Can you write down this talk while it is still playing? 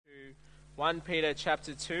1 Peter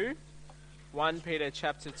chapter 2. 1 Peter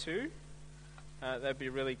chapter 2. That'd be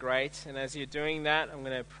really great. And as you're doing that, I'm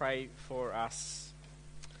going to pray for us.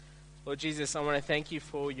 Lord Jesus, I want to thank you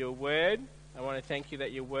for your word. I want to thank you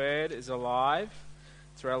that your word is alive.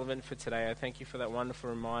 It's relevant for today. I thank you for that wonderful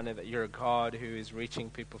reminder that you're a God who is reaching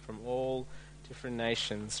people from all different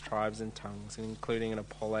nations, tribes and tongues, including in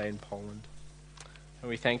Apollo in Poland. And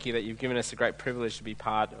we thank you that you've given us a great privilege to be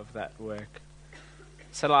part of that work.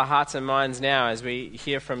 Settle our hearts and minds now as we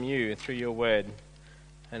hear from you through your word.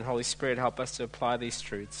 And Holy Spirit, help us to apply these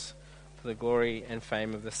truths for the glory and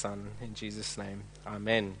fame of the Son. In Jesus' name,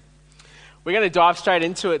 amen. We're going to dive straight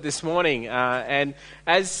into it this morning. And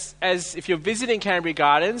as if you're visiting Canterbury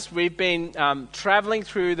Gardens, we've been traveling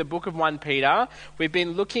through the book of 1 Peter. We've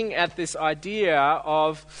been looking at this idea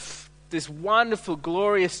of this wonderful,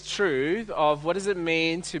 glorious truth of what does it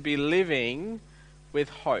mean to be living with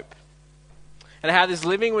hope. And how this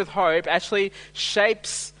living with hope actually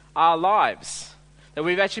shapes our lives. That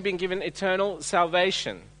we've actually been given eternal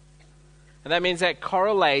salvation. And that means that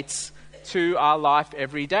correlates to our life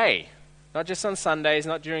every day. Not just on Sundays,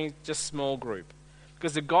 not during just small group.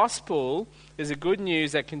 Because the gospel is a good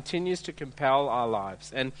news that continues to compel our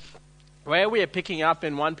lives. And where we are picking up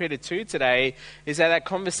in 1 Peter 2 today is that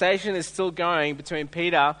conversation is still going between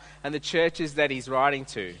Peter and the churches that he's writing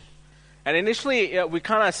to. And initially we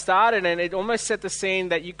kind of started and it almost set the scene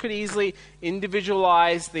that you could easily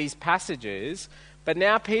individualize these passages. But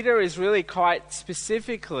now Peter is really quite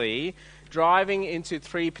specifically driving into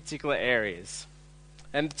three particular areas.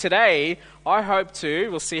 And today, I hope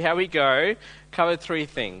to, we'll see how we go, cover three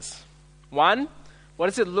things. One, what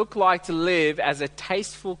does it look like to live as a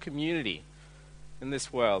tasteful community in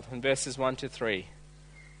this world, in verses 1 to 3?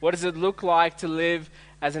 What does it look like to live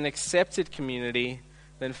as an accepted community?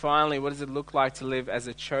 Then finally, what does it look like to live as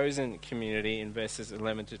a chosen community in verses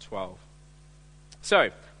 11 to 12? So,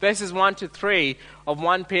 verses 1 to 3 of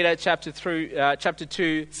 1 Peter chapter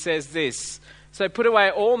 2 says this. So put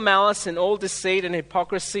away all malice and all deceit and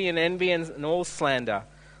hypocrisy and envy and all slander.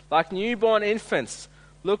 Like newborn infants,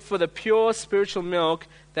 look for the pure spiritual milk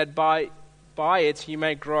that by it you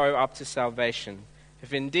may grow up to salvation.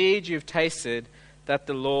 If indeed you've tasted that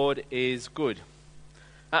the Lord is good.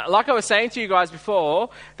 Like I was saying to you guys before,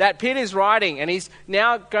 that Peter's writing and he's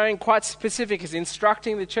now going quite specific. He's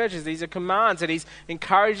instructing the churches. These are commands that he's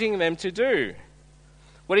encouraging them to do.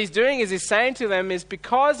 What he's doing is he's saying to them is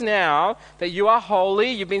because now that you are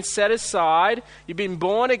holy, you've been set aside, you've been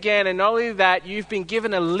born again, and not only that, you've been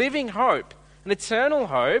given a living hope, an eternal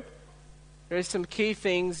hope, there are some key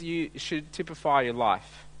things you should typify your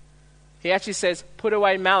life. He actually says, put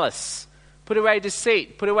away malice, put away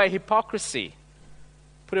deceit, put away hypocrisy,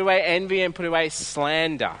 put away envy, and put away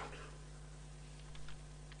slander.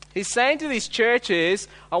 He's saying to these churches,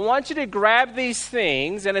 I want you to grab these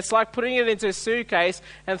things, and it's like putting it into a suitcase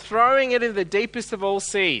and throwing it in the deepest of all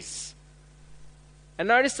seas. And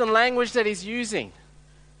notice the language that he's using.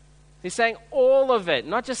 He's saying all of it,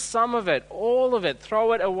 not just some of it, all of it,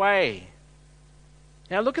 throw it away.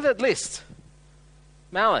 Now look at that list.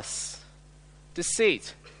 Malice,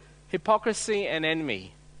 deceit, hypocrisy, and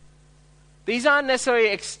envy. These aren't necessarily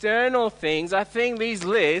external things. I think these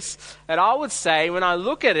lists that I would say, when I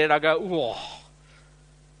look at it, I go, whoa,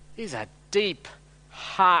 these are deep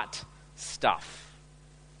heart stuff.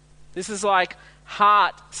 This is like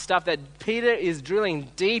heart stuff that Peter is drilling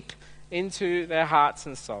deep into their hearts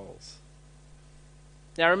and souls.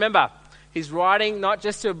 Now remember, he's writing not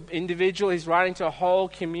just to an individual, he's writing to a whole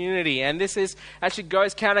community. And this is actually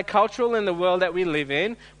goes countercultural in the world that we live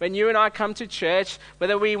in. When you and I come to church,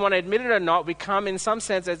 whether we want to admit it or not, we come in some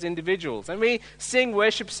sense as individuals. And we sing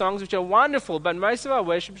worship songs, which are wonderful, but most of our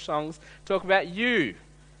worship songs talk about you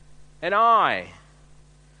and I.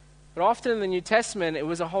 But often in the New Testament, it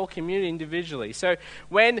was a whole community individually. So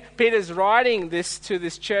when Peter's writing this to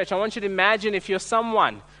this church, I want you to imagine if you're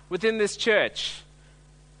someone within this church.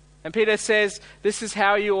 And Peter says, this is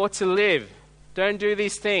how you ought to live. Don't do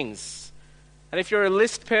these things. And if you're a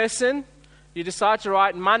list person, you decide to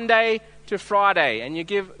write Monday to Friday, and you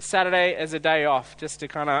give Saturday as a day off just to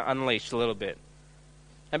kind of unleash a little bit.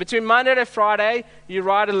 And between Monday to Friday, you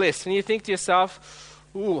write a list, and you think to yourself,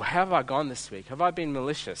 ooh, how have I gone this week? Have I been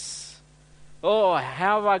malicious? Oh,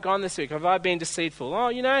 how have I gone this week? Have I been deceitful? Oh,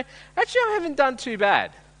 actually I haven't done too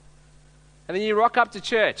bad. And then you rock up to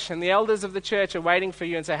church, and the elders of the church are waiting for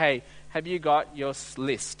you and say, hey, have you got your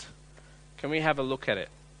list? Can we have a look at it?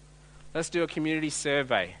 Let's do a community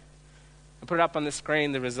survey. And put it up on the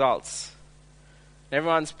screen, the results.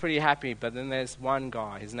 Everyone's pretty happy, but then there's one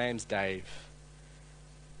guy. His name's Dave.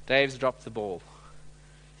 Dave's dropped the ball.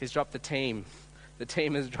 He's dropped the team. the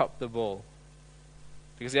team has dropped the ball.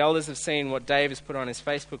 Because the elders have seen what Dave has put on his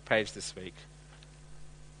Facebook page this week.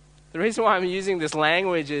 The reason why I'm using this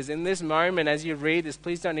language is in this moment, as you read this,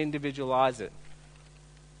 please don't individualize it.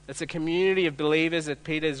 It's a community of believers that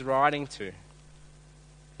Peter is writing to.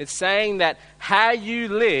 It's saying that how you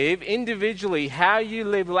live individually, how you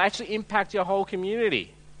live will actually impact your whole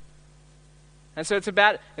community. And so it's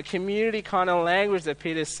about a community kind of language that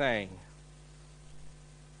Peter's saying.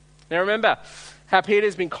 Now remember how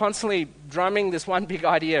Peter's been constantly drumming this one big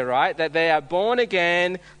idea, right? That they are born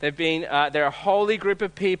again, they're a holy group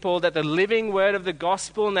of people, that the living word of the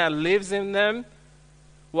gospel now lives in them.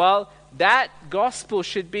 Well, that gospel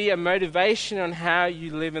should be a motivation on how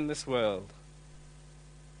you live in this world.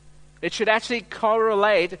 It should actually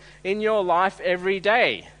correlate in your life every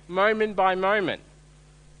day, moment by moment.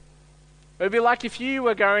 It would be like if you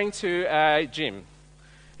were going to a gym,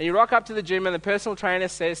 and you rock up to the gym and the personal trainer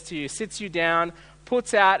says to you, sits you down,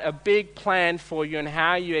 puts out a big plan for you on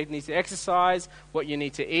how you need to exercise, what you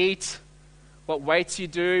need to eat, what weights you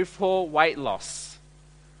do for weight loss.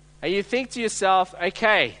 And you think to yourself,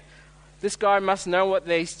 okay, this guy must know what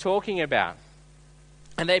he's talking about.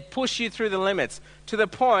 And they push you through the limits to the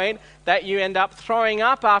point that you end up throwing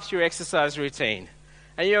up after your exercise routine.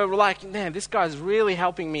 And you're like, man, this guy's really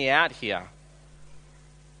helping me out here.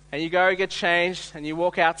 And you go get changed and you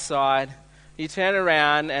walk outside. You turn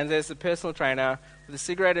around and there's the personal trainer with a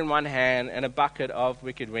cigarette in one hand and a bucket of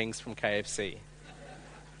Wicked Wings from KFC.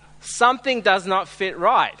 Something does not fit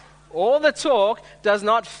right. All the talk does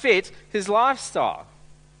not fit his lifestyle.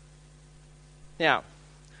 Now,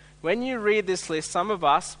 when you read this list, some of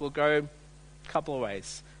us will go a couple of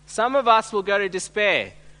ways. Some of us will go to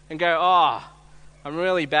despair and go, oh, I'm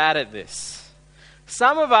really bad at this.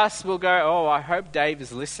 Some of us will go, oh, I hope Dave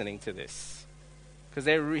is listening to this, because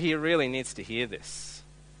he really needs to hear this.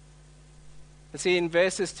 But see, in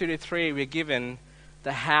verses 2 to 3, we're given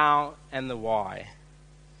the how and the why.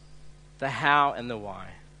 The how and the why.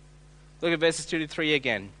 Look at verses 2 to 3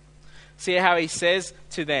 again. See how he says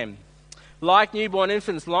to them, like newborn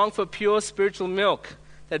infants, long for pure spiritual milk,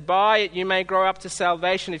 that by it you may grow up to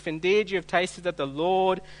salvation, if indeed you have tasted that the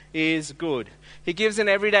Lord is good. He gives an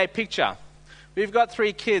everyday picture. We've got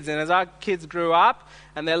 3 kids, and as our kids grew up,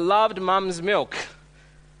 and they loved mum's milk.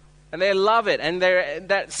 And they love it. And they're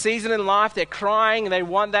that season in life, they're crying, and they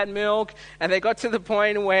want that milk. And they got to the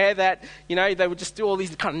point where that, they would just do all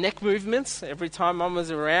these kind of neck movements every time mum was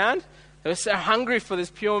around. They were so hungry for this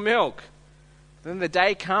pure milk. Then the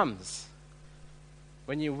day comes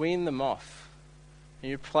when you wean them off and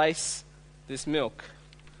you place this milk.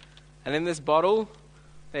 And in this bottle,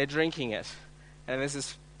 they're drinking it. And there's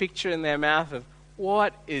this picture in their mouth of,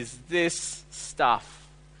 what is this stuff?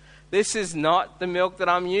 This is not the milk that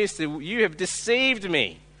I'm used to. You have deceived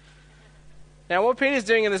me. Now, what Peter's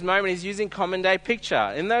doing in this moment, he's using common day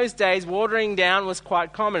picture. In those days, watering down was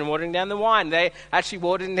quite common, watering down the wine. They actually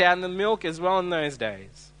watered down the milk as well in those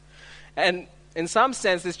days. And in some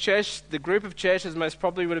sense, this church, the group of churches most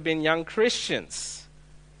probably would have been young Christians.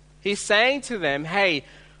 He's saying to them, hey,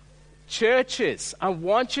 churches, I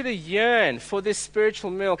want you to yearn for this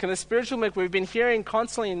spiritual milk. And the spiritual milk we've been hearing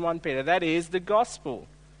constantly in 1 Peter, that is the gospel.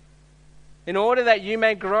 In order that you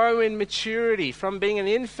may grow in maturity from being an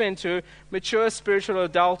infant to mature spiritual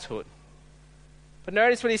adulthood. But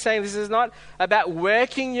notice what he's saying, this is not about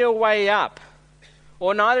working your way up.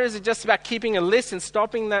 Or neither is it just about keeping a list and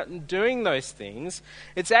stopping that and doing those things.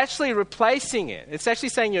 It's actually replacing it. It's actually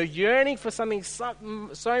saying you're yearning for something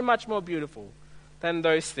so much more beautiful than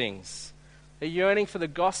those things. They're yearning for the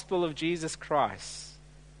gospel of Jesus Christ.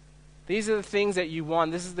 These are the things that you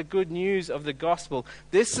want. This is the good news of the gospel.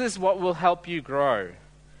 This is what will help you grow.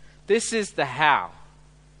 This is the how.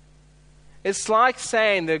 It's like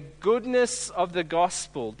saying the goodness of the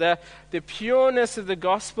gospel, the pureness of the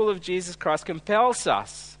gospel of Jesus Christ compels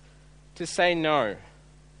us to say no.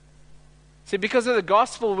 See, because of the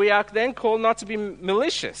gospel, we are then called not to be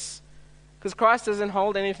malicious. Because Christ doesn't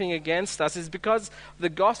hold anything against us. It's because of the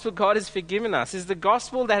gospel God has forgiven us. It's the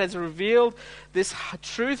gospel that has revealed this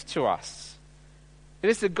truth to us. It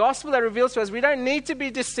is the gospel that reveals to us we don't need to be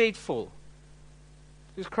deceitful.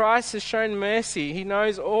 Because Christ has shown mercy. He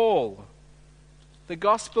knows all. The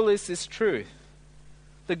gospel is this truth.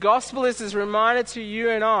 The gospel is this reminder to you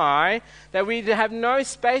and I that we have no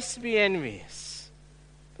space to be envious.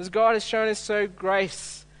 Because God has shown us so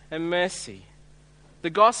grace and mercy. The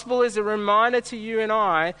gospel is a reminder to you and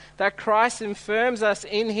I that Christ affirms us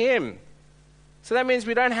in him. So that means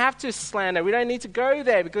we don't have to slander. We don't need to go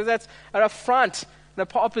there because that's an affront and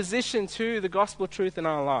an opposition to the gospel truth in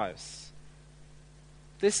our lives.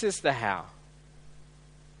 This is the how.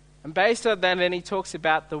 And based on that, then he talks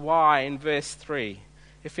about the why in verse 3.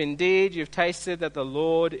 If indeed you've tasted that the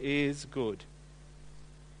Lord is good.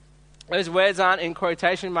 Those words aren't in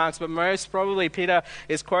quotation marks, but most probably Peter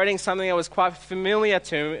is quoting something that was quite familiar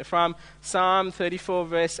to him from Psalm 34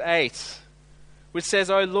 verse 8, which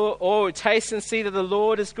says, "O Lord, oh, taste and see that the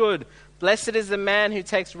Lord is good. Blessed is the man who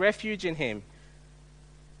takes refuge in him."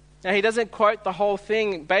 Now, he doesn't quote the whole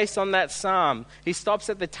thing based on that psalm. He stops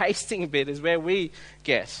at the tasting bit, is where we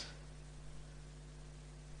get.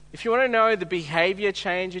 If you want to know the behavior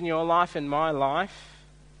change in your life and my life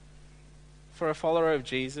for a follower of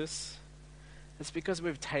Jesus, it's because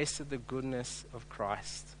we've tasted the goodness of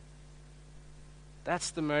Christ.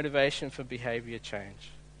 That's the motivation for behavior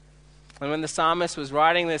change. And when the psalmist was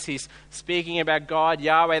writing this, he's speaking about God,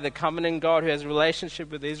 Yahweh, the covenant God who has a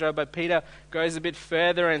relationship with Israel. But Peter goes a bit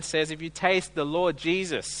further and says, if you taste the Lord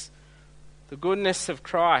Jesus, the goodness of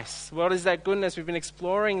Christ. What is that goodness? We've been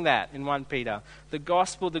exploring that in 1 Peter. The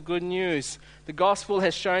gospel, the good news. The gospel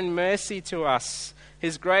has shown mercy to us.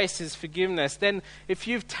 His grace, His forgiveness. Then if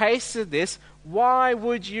you've tasted this, why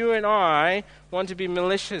would you and I want to be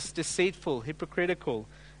malicious, deceitful, hypocritical,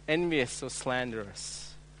 envious, or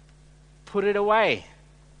slanderous? Put it away.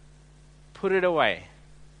 Put it away.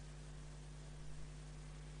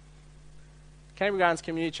 Canterbury Gardens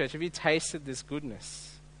Community Church, have you tasted this goodness?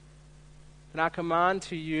 And our command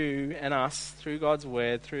to you and us through God's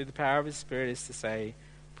word, through the power of His Spirit, is to say,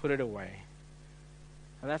 put it away.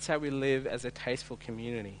 And that's how we live as a tasteful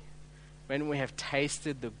community, when we have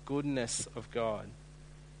tasted the goodness of God.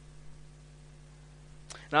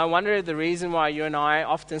 And I wonder if the reason why you and I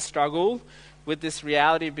often struggle with this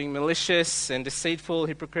reality of being malicious and deceitful,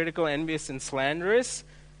 hypocritical, envious, and slanderous,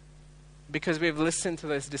 because we've listened to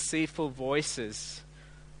those deceitful voices.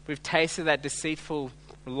 We've tasted that deceitful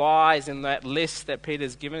lies in that list that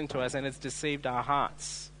Peter's given to us, and it's deceived our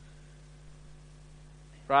hearts.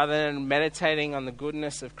 Rather than meditating on the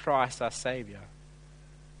goodness of Christ, our Savior.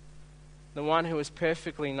 The one who was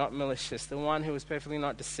perfectly not malicious, the one who was perfectly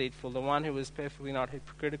not deceitful, the one who was perfectly not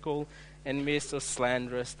hypocritical, envious, or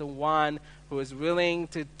slanderous, the one who was willing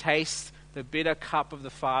to taste the bitter cup of the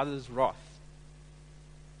Father's wrath,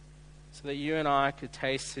 so that you and I could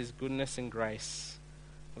taste His goodness and grace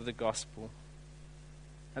of the gospel.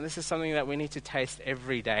 And this is something that we need to taste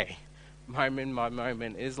every day, moment by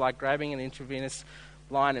moment. It is like grabbing an intravenous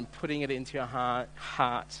line and putting it into your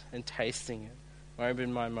heart and tasting it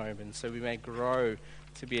moment by moment, so we may grow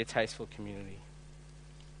to be a tasteful community.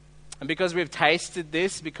 And because we've tasted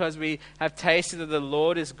this, because we have tasted that the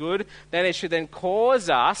Lord is good, then it should then cause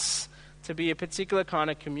us to be a particular kind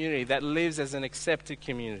of community that lives as an accepted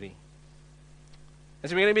community. And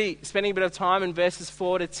so we're going to be spending a bit of time in verses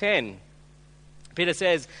 4 to 10. Peter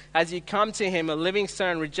says, as you come to Him, a living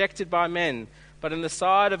stone rejected by men, but in the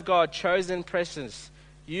sight of God, chosen, precious,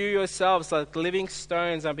 you yourselves, like living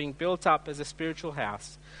stones, are being built up as a spiritual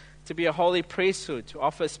house, to be a holy priesthood, to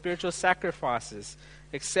offer spiritual sacrifices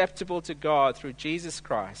acceptable to God through Jesus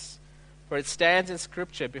Christ. For it stands in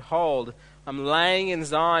Scripture, behold, I'm laying in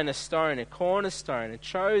Zion a stone, a cornerstone, a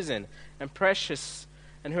chosen and precious,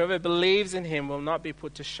 and whoever believes in Him will not be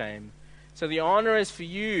put to shame. So the honor is for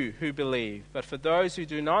you who believe, but for those who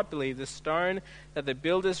do not believe, the stone that the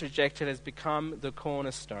builders rejected has become the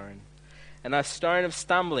cornerstone, and a stone of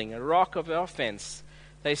stumbling, a rock of offense.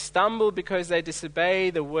 They stumble because they disobey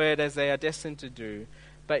the word as they are destined to do.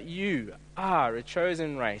 But you are a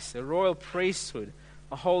chosen race, a royal priesthood,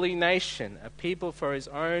 a holy nation, a people for His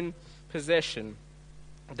own possession,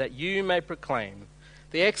 that you may proclaim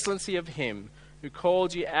the excellency of Him who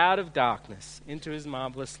called you out of darkness into His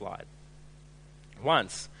marvelous light.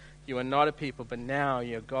 Once you were not a people, but now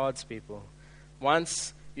you are God's people.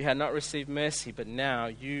 Once you had not received mercy, but now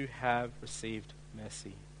you have received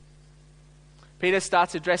mercy. Peter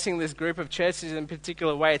starts addressing this group of churches in a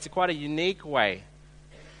particular way. It's quite a unique way.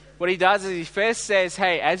 What he does is he first says,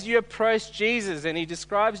 hey, as you approach Jesus, and he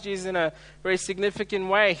describes Jesus in a very significant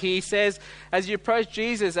way. He says, as you approach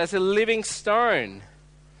Jesus as a living stone.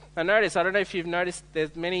 Now notice, I don't know if you've noticed,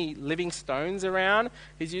 there's many living stones around.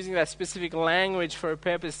 He's using that specific language for a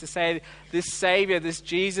purpose to say this Savior, this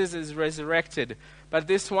Jesus is resurrected. But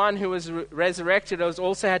this one who was resurrected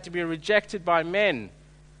also had to be rejected by men.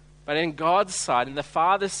 But in God's sight, in the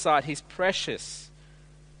Father's sight, He's precious.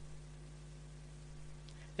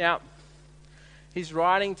 Now, he's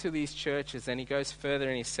writing to these churches, and he goes further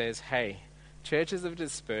and he says, hey, churches of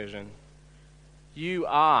dispersion, you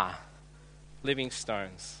are living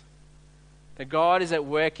stones. That God is at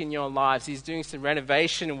work in your lives. He's doing some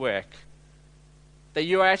renovation work. That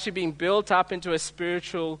you are actually being built up into a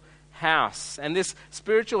spiritual house. And this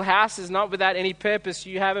spiritual house is not without any purpose.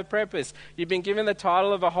 You have a purpose. You've been given the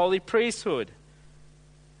title of a holy priesthood.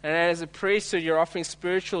 And as a priesthood, you're offering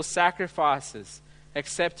spiritual sacrifices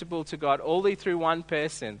acceptable to God, only through one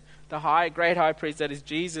person, the great high priest, that is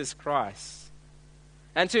Jesus Christ.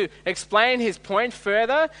 And to explain his point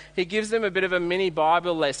further, he gives them a bit of a mini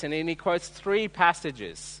Bible lesson, and he quotes 3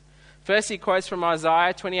 passages. First, he quotes from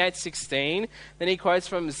Isaiah 28:16. Then he quotes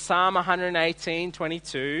from Psalm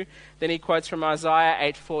 118:22. Then he quotes from Isaiah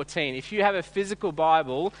 8:14. If you have a physical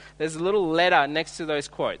Bible, there's a little letter next to those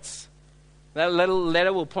quotes. That little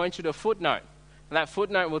letter will point you to a footnote. And that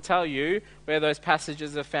footnote will tell you where those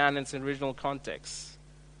passages are found in its original context.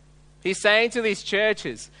 He's saying to these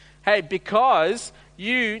churches, hey, because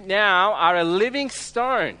you now are a living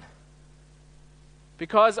stone,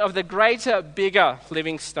 because of the greater, bigger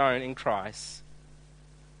living stone in Christ.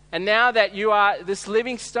 And now that you are this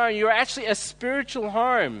living stone, you are actually a spiritual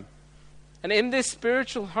home. And in this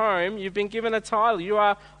spiritual home, you've been given a title. You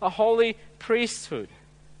are a holy priesthood.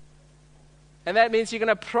 And that means you can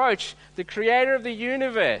approach the creator of the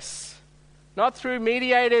universe, not through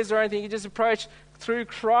mediators or anything. You just approach through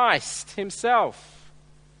Christ himself.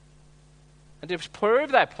 And to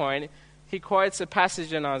prove that point, he quotes a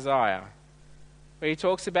passage in Isaiah where he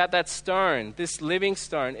talks about that stone, this living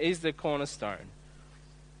stone, is the cornerstone.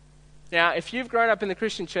 Now, if you've grown up in the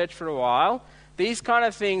Christian church for a while, these kind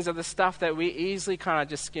of things are the stuff that we easily kind of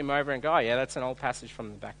just skim over and go, oh, yeah, that's an old passage from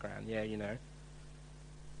the background. Yeah, you know.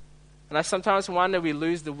 And I sometimes wonder we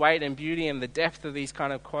lose the weight and beauty and the depth of these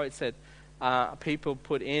kind of quotes that people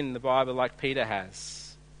put in the Bible like Peter has.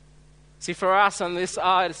 See, for us on this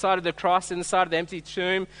side of the cross, and the side of the empty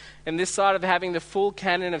tomb, and this side of having the full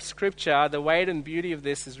canon of Scripture, the weight and beauty of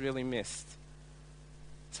this is really missed.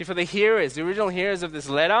 See, for the hearers, the original hearers of this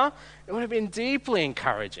letter, it would have been deeply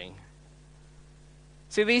encouraging.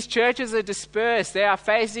 See, these churches are dispersed. They are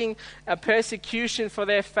facing a persecution for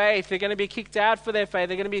their faith. They're going to be kicked out for their faith.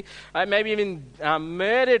 They're going to be maybe even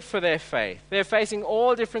murdered for their faith. They're facing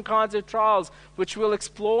all different kinds of trials, which we'll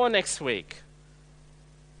explore next week.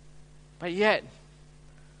 But yet,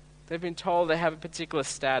 they've been told they have a particular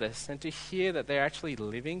status. And to hear that they're actually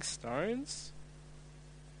living stones,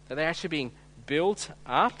 that they're actually being built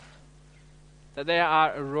up, that they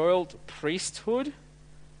are a royal priesthood,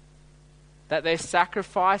 that their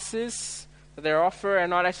sacrifices that they offer are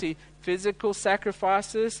not actually physical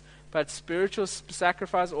sacrifices, but spiritual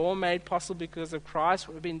sacrifices, all made possible because of Christ,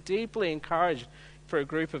 would have been deeply encouraged for a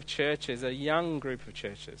group of churches, a young group of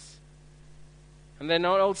churches. And then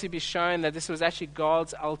not only to be shown that this was actually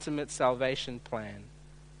God's ultimate salvation plan.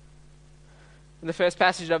 In the first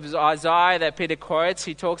passage of Isaiah that Peter quotes,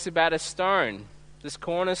 he talks about a stone, this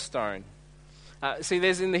cornerstone. See,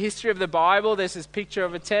 there's in the history of the Bible, there's this picture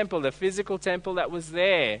of a temple, the physical temple that was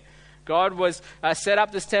there. God was set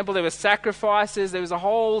up this temple. There were sacrifices. There was a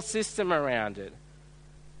whole system around it.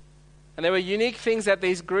 And there were unique things that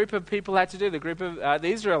these group of people had to do, the group of the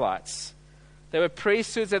Israelites. There were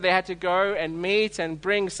priesthoods that they had to go and meet and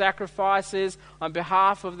bring sacrifices on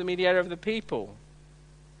behalf of the mediator of the people.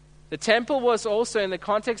 The temple was also, in the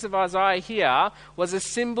context of Isaiah here, was a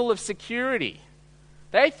symbol of security.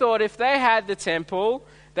 They thought if they had the temple,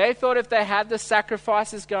 they thought if they had the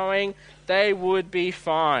sacrifices going, they would be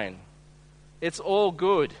fine. It's all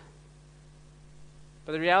good.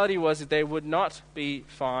 But the reality was that they would not be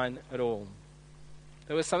fine at all.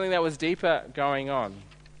 There was something that was deeper going on.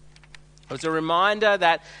 It was a reminder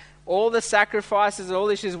that all the sacrifices, all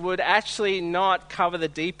issues would actually not cover the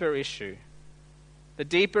deeper issue. The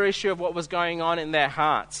deeper issue of what was going on in their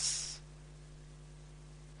hearts.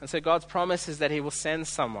 And so God's promise is that he will send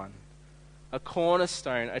someone, a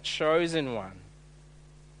cornerstone, a chosen one,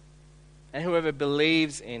 and whoever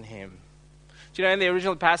believes in him. Do you know in the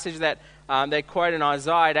original passage that they quote in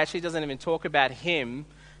Isaiah, it actually doesn't even talk about him.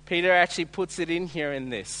 Peter actually puts it in here in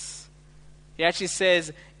this. He actually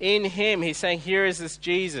says, in him, he's saying, here is this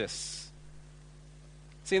Jesus.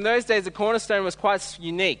 See, in those days, the cornerstone was quite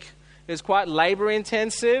unique. It was quite labor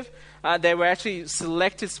intensive. They were actually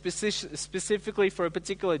selected specifically for a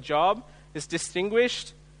particular job. It's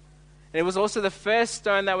distinguished. And it was also the first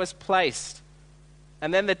stone that was placed.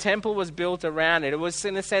 And then the temple was built around it. It was,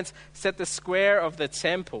 in a sense, set the square of the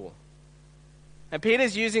temple. And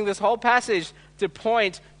Peter's using this whole passage to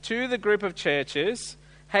point to the group of churches,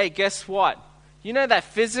 hey, guess what? You know that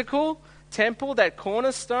physical temple, that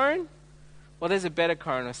cornerstone? Well, there's a better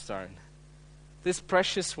cornerstone. This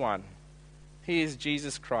precious one. He is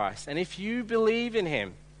Jesus Christ. And if you believe in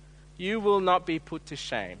him, you will not be put to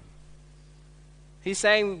shame. He's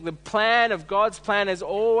saying the plan of God's plan has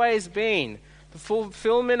always been, the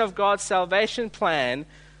fulfillment of God's salvation plan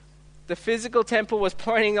the physical temple was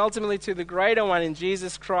pointing ultimately to the greater one in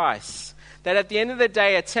Jesus Christ. That at the end of the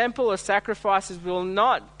day, a temple of sacrifices will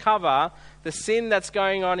not cover the sin that's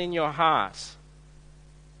going on in your heart.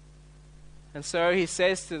 And so he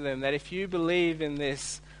says to them that if you believe in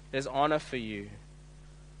this, there's honor for you.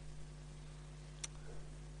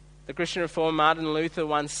 The Christian reformer Martin Luther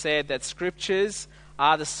once said that scriptures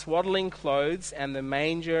are the swaddling clothes and the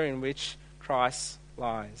manger in which Christ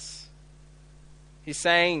lies. He's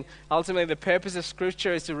saying ultimately the purpose of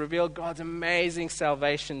scripture is to reveal God's amazing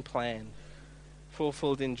salvation plan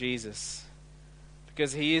fulfilled in Jesus.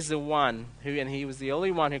 Because he is the one who, and he was the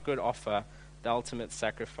only one who could offer the ultimate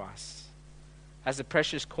sacrifice. As a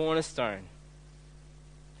precious cornerstone,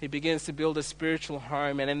 he begins to build a spiritual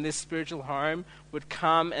home, and in this spiritual home would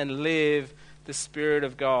come and live the Spirit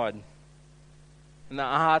of God in the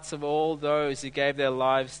hearts of all those who gave their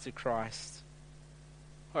lives to Christ.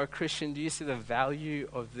 Oh, Christian, do you see the value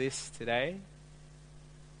of this today?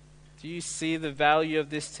 Do you see the value of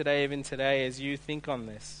this today, even today, as you think on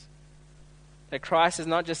this? That Christ has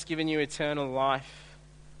not just given you eternal life,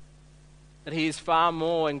 that he is far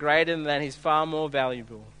more and greater than that, he's far more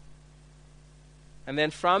valuable. And then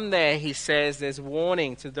from there, he says there's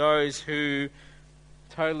warning to those who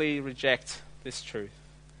totally reject this truth.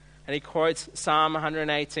 And he quotes Psalm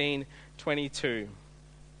 118:22.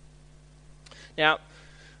 Now,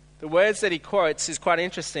 the words that he quotes is quite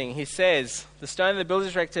interesting. He says, the stone the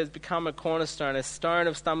builders rejected has become a cornerstone, a stone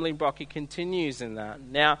of stumbling block. He continues in that.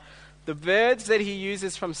 Now, the words that he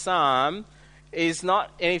uses from Psalm is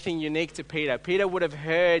not anything unique to Peter. Peter would have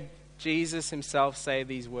heard Jesus himself say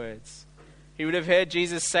these words. He would have heard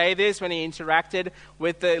Jesus say this when he interacted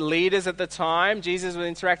with the leaders at the time. Jesus was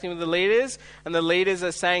interacting with the leaders, and the leaders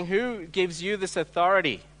are saying, who gives you this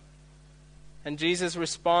authority? And Jesus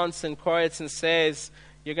responds and quotes and says,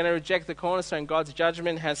 you're going to reject the cornerstone. God's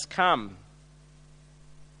judgment has come.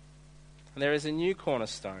 And there is a new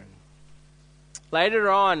cornerstone. Later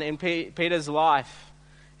on in Peter's life,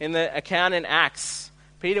 in the account in Acts,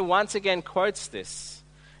 Peter once again quotes this.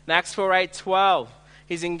 In Acts 4:8-12,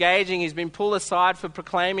 he's engaging, he's been pulled aside for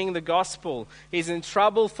proclaiming the gospel. He's in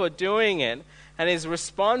trouble for doing it. And his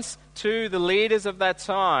response to the leaders of that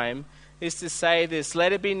time is to say this,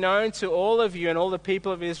 let it be known to all of you and all the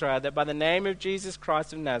people of Israel that by the name of Jesus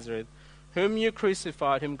Christ of Nazareth, whom you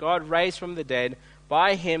crucified, whom God raised from the dead,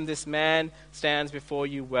 by him this man stands before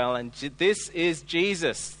you well. And this is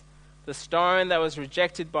Jesus, the stone that was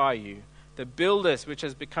rejected by you, the builders which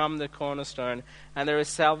has become the cornerstone. And there is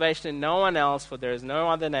salvation in no one else, for there is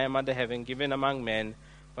no other name under heaven given among men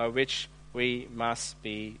by which we must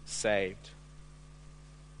be saved.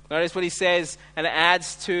 Notice what he says and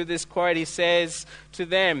adds to this quote. He says to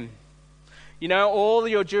them, you know, all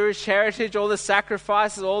your Jewish heritage, all the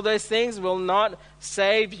sacrifices, all those things will not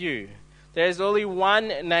save you. There is only one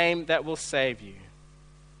name that will save you.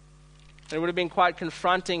 And it would have been quite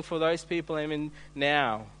confronting for those people even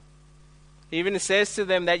now. He even says to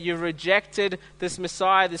them that you've rejected this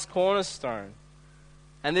Messiah, this cornerstone.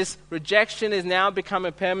 And this rejection has now become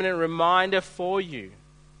a permanent reminder for you.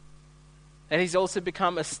 And he's also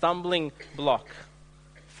become a stumbling block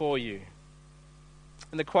for you.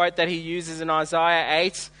 And the quote that he uses in Isaiah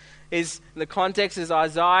 8 is, the context is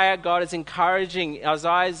Isaiah, God is encouraging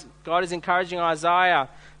Isaiah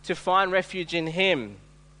to find refuge in him.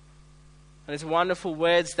 And it's wonderful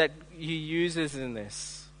words that he uses in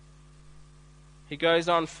this. He goes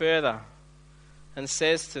on further and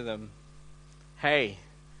says to them, hey,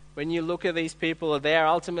 when you look at these people, they are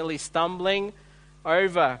ultimately stumbling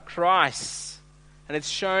over Christ. And it's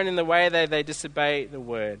shown in the way that they disobey the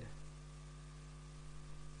word.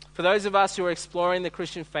 For those of us who are exploring the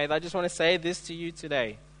Christian faith, I just want to say this to you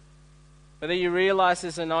today. Whether you realize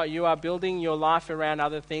this or not, you are building your life around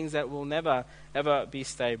other things that will never, ever be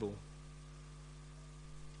stable.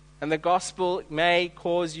 And the gospel may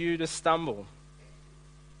cause you to stumble.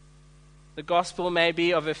 The gospel may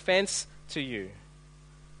be of offense to you.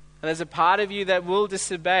 And there's a part of you that will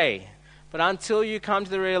disobey. But until you come to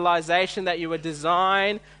the realization that you were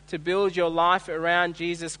designed to build your life around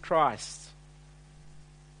Jesus Christ,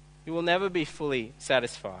 you will never be fully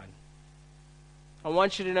satisfied. I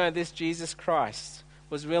want you to know this: Jesus Christ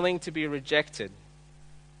was willing to be rejected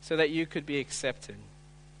so that you could be accepted.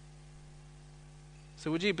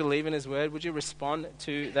 So would you believe in his word? Would you respond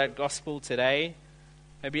to that gospel today?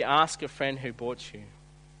 Maybe ask a friend who bought you.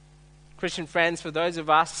 Christian friends, for those of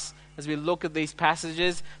us, as we look at these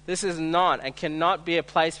passages, this is not and cannot be a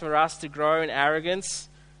place for us to grow in arrogance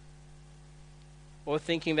or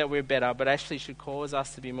thinking that we're better, but actually should cause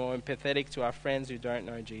us to be more empathetic to our friends who don't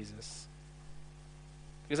know Jesus.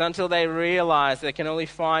 Because until they realize they can only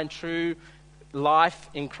find true life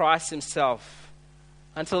in Christ himself,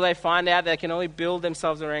 until they find out they can only build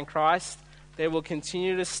themselves around Christ, they will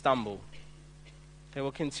continue to stumble. They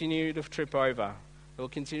will continue to trip over. They will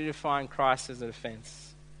continue to find Christ as an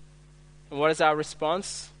offense. And what is our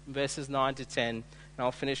response? Verses 9 to 10. And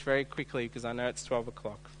I'll finish very quickly because I know it's 12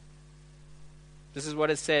 o'clock. This is what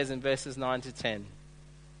it says in verses 9 to 10.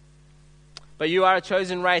 But you are a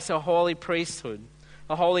chosen race, a holy priesthood,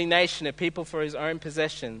 a holy nation, a people for his own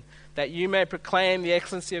possession, that you may proclaim the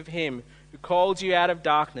excellency of him who called you out of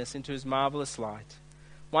darkness into his marvelous light.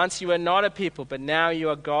 Once you were not a people, but now you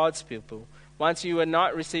are God's people. Once you were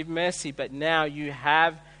not received mercy, but now you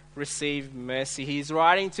have received mercy. He's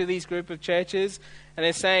writing to these group of churches, and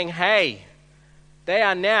they're saying, hey, they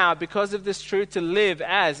are now, because of this truth, to live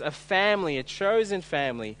as a family, a chosen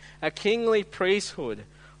family, a kingly priesthood,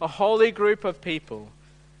 a holy group of people,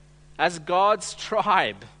 as God's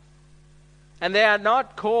tribe. And they are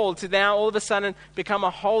not called to now all of a sudden become a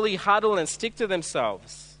holy huddle and stick to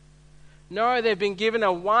themselves. No, they've been given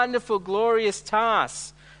a wonderful, glorious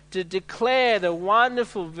task to declare the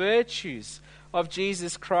wonderful virtues of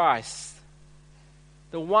Jesus Christ,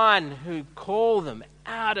 the one who called them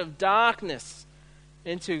out of darkness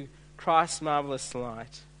into Christ's marvelous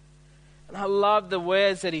light. And I love the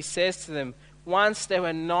words that he says to them. Once they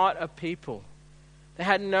were not a people. They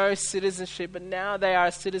had no citizenship, but now they are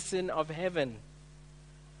a citizen of heaven.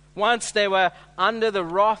 Once they were under the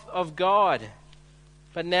wrath of God,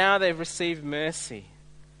 but now they've received mercy.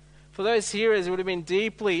 For those hearers, it would have been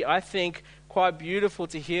deeply, I think, quite beautiful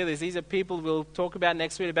to hear this. These are people we'll talk about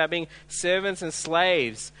next week about being servants and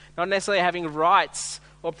slaves, not necessarily having rights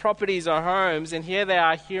or properties or homes, and here they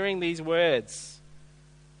are hearing these words.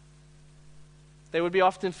 They would be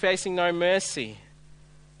often facing no mercy.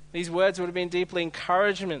 These words would have been deeply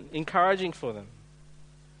encouraging for them.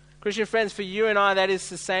 Christian friends, for you and I, that is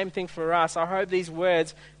the same thing for us. I hope these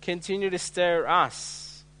words continue to stir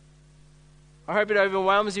us. I hope it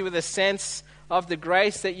overwhelms you with a sense of the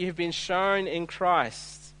grace that you've been shown in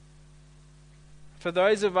Christ. For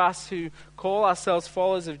those of us who call ourselves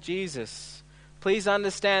followers of Jesus, please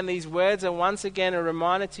understand these words are once again a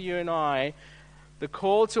reminder to you and I. The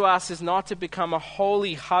call to us is not to become a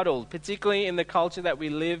holy huddle, particularly in the culture that we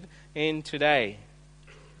live in today.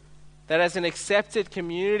 That as an accepted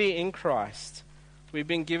community in Christ, we've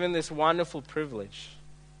been given this wonderful privilege.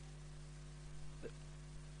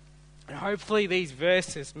 And hopefully these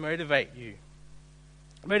verses motivate you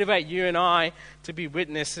and I to be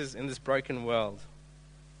witnesses in this broken world.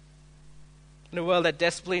 In a world that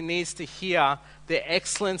desperately needs to hear the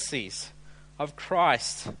excellencies of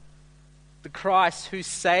Christ. The Christ who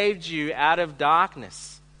saved you out of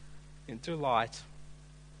darkness into light.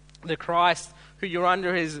 The Christ who you're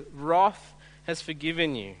under his wrath has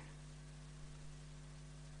forgiven you.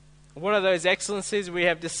 One of those excellencies, we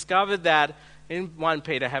have discovered that in 1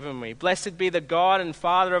 Peter, haven't we? Blessed be the God and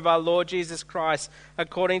Father of our Lord Jesus Christ,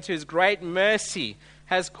 according to his great mercy,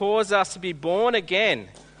 has caused us to be born again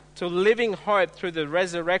to living hope through the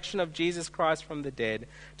resurrection of Jesus Christ from the dead,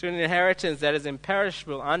 to an inheritance that is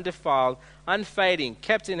imperishable, undefiled, unfading,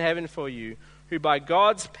 kept in heaven for you, who by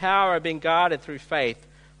God's power are being guarded through faith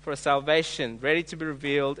for a salvation ready to be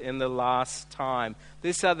revealed in the last time.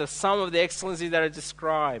 These are some of the excellencies that are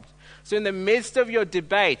described. So in the midst of your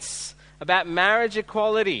debates about marriage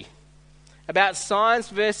equality, about science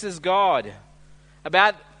versus God,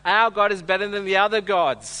 about our God is better than the other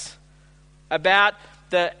gods, about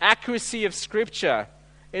the accuracy of Scripture,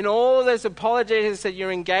 in all of those apologetics that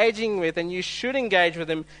you're engaging with, and you should engage with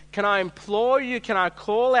them, can I implore you, can I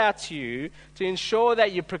call out to you to ensure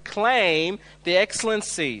that you proclaim the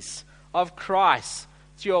excellencies of Christ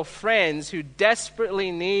to your friends who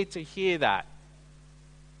desperately need to hear that.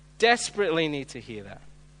 Desperately need to hear that.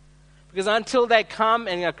 Because until they come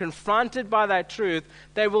and are confronted by that truth,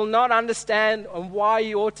 they will not understand why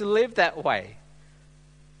you ought to live that way.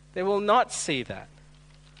 They will not see that.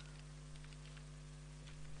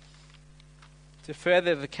 To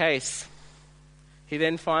further the case, he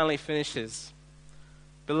then finally finishes.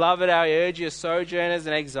 Beloved, I urge you, sojourners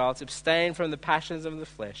and exiles, abstain from the passions of the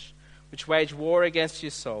flesh, which wage war against your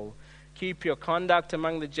soul. Keep your conduct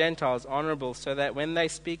among the Gentiles honorable, so that when they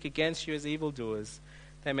speak against you as evildoers,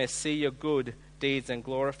 they may see your good deeds and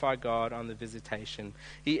glorify God on the visitation.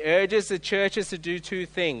 He urges the churches to do two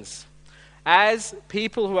things. As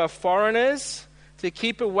people who are foreigners, to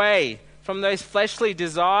keep away from those fleshly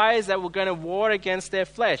desires that were going to war against their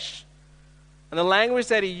flesh. And the language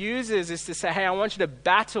that he uses is to say, hey, I want you to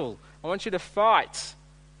battle. I want you to fight.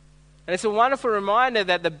 And it's a wonderful reminder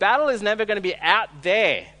that the battle is never going to be out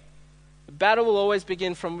there. The battle will always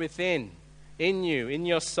begin from within, in you, in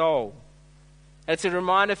your soul. It's a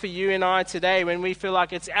reminder for you and I today when we feel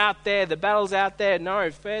like it's out there, the battle's out there. No,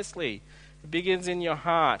 firstly, it begins in your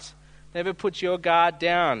heart. Never put your guard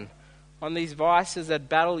down on these vices that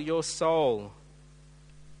battle your soul,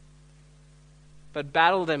 but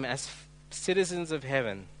battle them as citizens of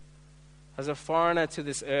heaven, as a foreigner to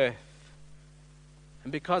this earth.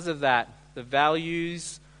 And because of that, the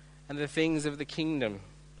values and the things of the kingdom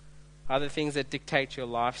are the things that dictate your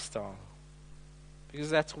lifestyle. Because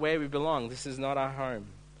that's where we belong. This is not our home.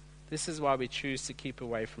 This is why we choose to keep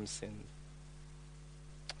away from sin.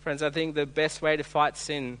 Friends, I think the best way to fight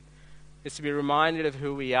sin is to be reminded of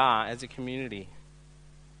who we are as a community.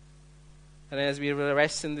 And as we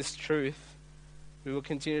rest in this truth, we will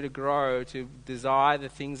continue to grow to desire the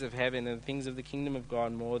things of heaven and the things of the kingdom of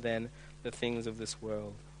God more than the things of this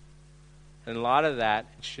world. And in light of that,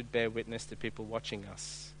 it should bear witness to people watching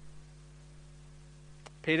us.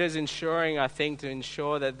 Peter's ensuring, I think, to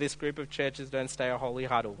ensure that this group of churches don't stay a holy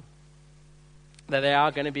huddle. That they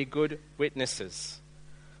are going to be good witnesses.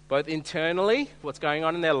 Both internally, what's going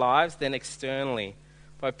on in their lives, then externally.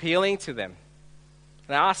 By appealing to them.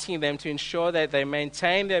 And asking them to ensure that they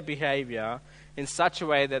maintain their behavior in such a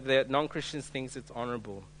way that the non-Christians think it's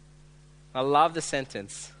honorable. I love the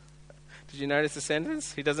sentence. Did you notice the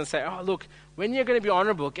sentence? He doesn't say, oh, look, when you're going to be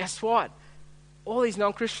honorable, guess what? All these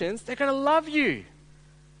non-Christians, they're going to love you.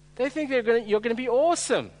 They think you're going to be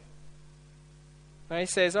awesome. And he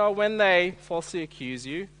says, oh, when they falsely accuse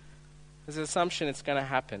you, there's an assumption it's going to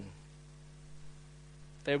happen.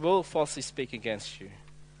 They will falsely speak against you.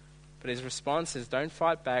 But his response is, don't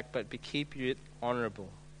fight back, but keep it honorable.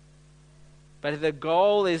 But the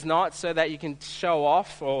goal is not so that you can show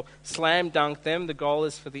off or slam dunk them. The goal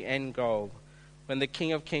is for the end goal, when the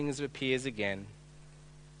King of Kings appears again.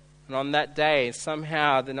 And on that day,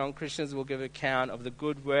 somehow the non-Christians will give account of the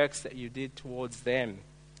good works that you did towards them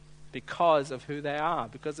because of who they are,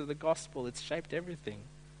 because of the gospel. It's shaped everything.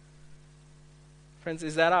 Friends,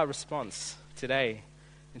 is that our response today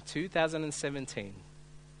in 2017?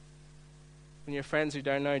 When your friends who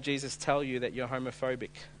don't know Jesus tell you that you're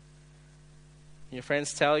homophobic, your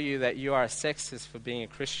friends tell you that you are a sexist for being a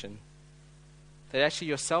Christian, that actually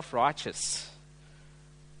you're self-righteous.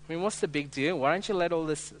 I mean, what's the big deal? Why don't you let all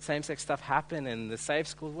this same-sex stuff happen in the safe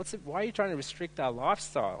schools? Why are you trying to restrict our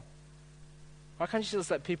lifestyle? Why can't you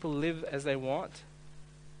just let people live as they want?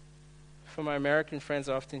 For my American friends,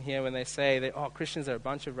 I often hear when they say that, oh, Christians are a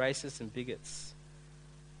bunch of racists and bigots.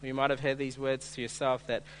 Or you might have heard these words to yourself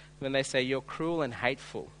that when they say you're cruel and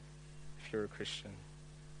hateful if you're a Christian.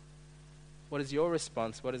 What is your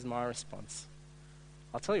response? What is my response?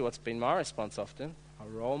 I'll tell you what's been my response often. I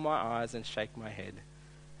roll my eyes and shake my head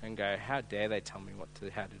and go, how dare they tell me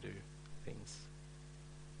how to do things?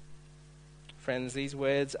 Friends, these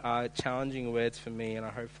words are challenging words for me and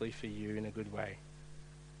hopefully for you in a good way.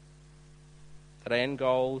 That our end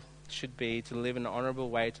goal should be to live in an honorable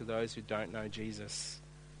way to those who don't know Jesus.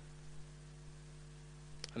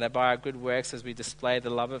 And that by our good works, as we display the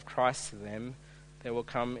love of Christ to them, they will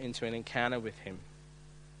come into an encounter with him.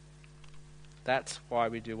 That's why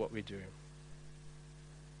we do what we do.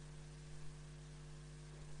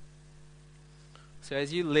 So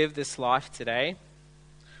as you live this life today,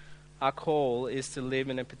 our call is to live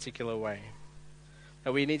in a particular way.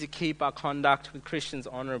 That we need to keep our conduct with Christians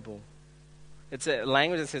honorable. It's a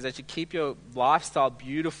language that says that you keep your lifestyle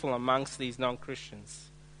beautiful amongst these non-Christians.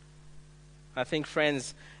 I think,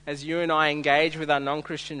 friends, as you and I engage with our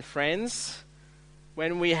non-Christian friends,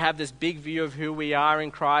 when we have this big view of who we are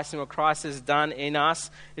in Christ and what Christ has done in us,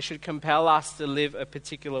 it should compel us to live a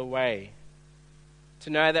particular way. To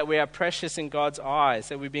know that we are precious in God's eyes,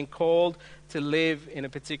 that we've been called to live in a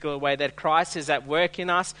particular way, that Christ is at work in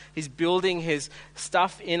us, He's building His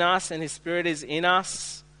stuff in us, and His Spirit is in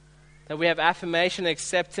us, that we have affirmation and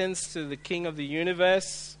acceptance to the King of the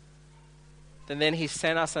universe, and then He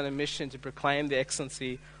sent us on a mission to proclaim the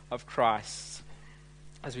excellency of Christ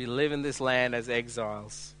as we live in this land as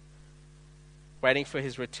exiles, waiting for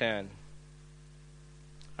His return.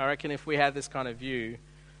 I reckon if we had this kind of view,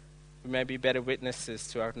 we may be better witnesses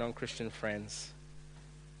to our non-Christian friends,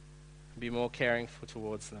 be more caring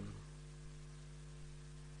towards them.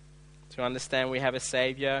 To understand we have a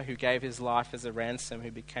Savior who gave His life as a ransom,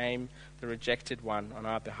 who became the rejected one on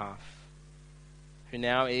our behalf, who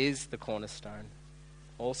now is the cornerstone,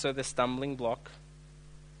 also the stumbling block,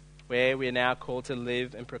 where we are now called to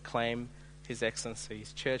live and proclaim His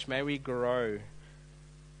excellencies. Church, may we grow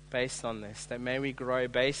based on this. That may we grow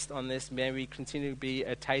based on this. May we continue to be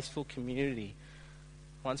a tasteful community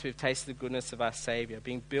once we've tasted the goodness of our Savior,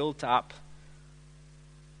 being built up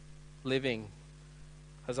living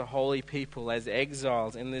as a holy people, as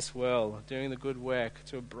exiles in this world, doing the good work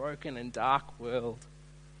to a broken and dark world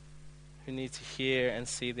who need to hear and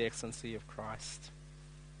see the excellency of Christ.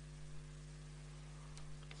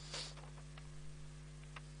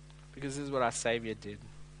 Because this is what our Saviour did.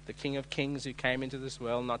 The King of Kings who came into this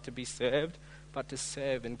world not to be served, but to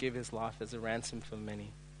serve and give his life as a ransom for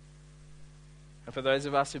many. And for those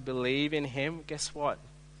of us who believe in him, guess what?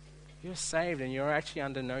 You're saved and you're actually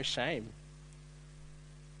under no shame.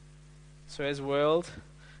 So as world,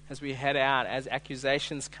 as we head out, as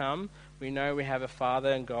accusations come, we know we have a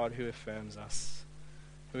Father and God who affirms us.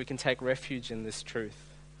 And we can take refuge in this truth,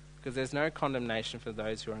 because there's no condemnation for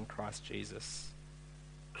those who are in Christ Jesus.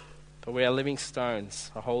 But we are living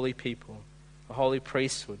stones, a holy people, a holy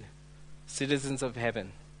priesthood, citizens of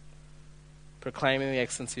heaven, proclaiming the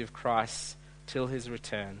excellency of Christ till his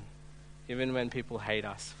return, even when people hate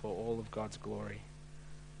us, for all of God's glory.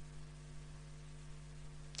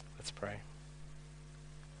 Let's pray.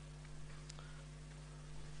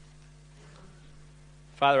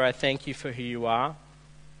 Father, I thank you for who you are.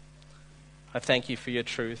 I thank you for your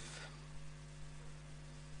truth.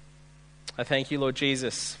 I thank you, Lord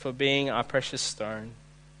Jesus, for being our precious stone.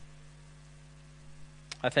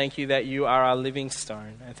 I thank you that you are our living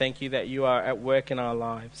stone. I thank you that you are at work in our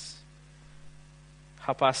lives.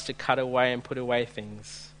 Help us to cut away and put away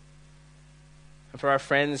things. And for our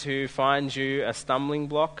friends who find you a stumbling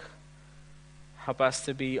block, help us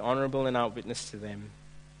to be honourable in our witness to them.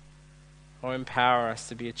 Or empower us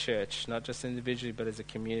to be a church, not just individually, but as a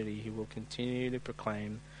community who will continue to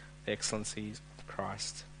proclaim the excellencies of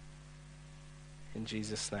Christ. In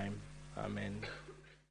Jesus' name, amen.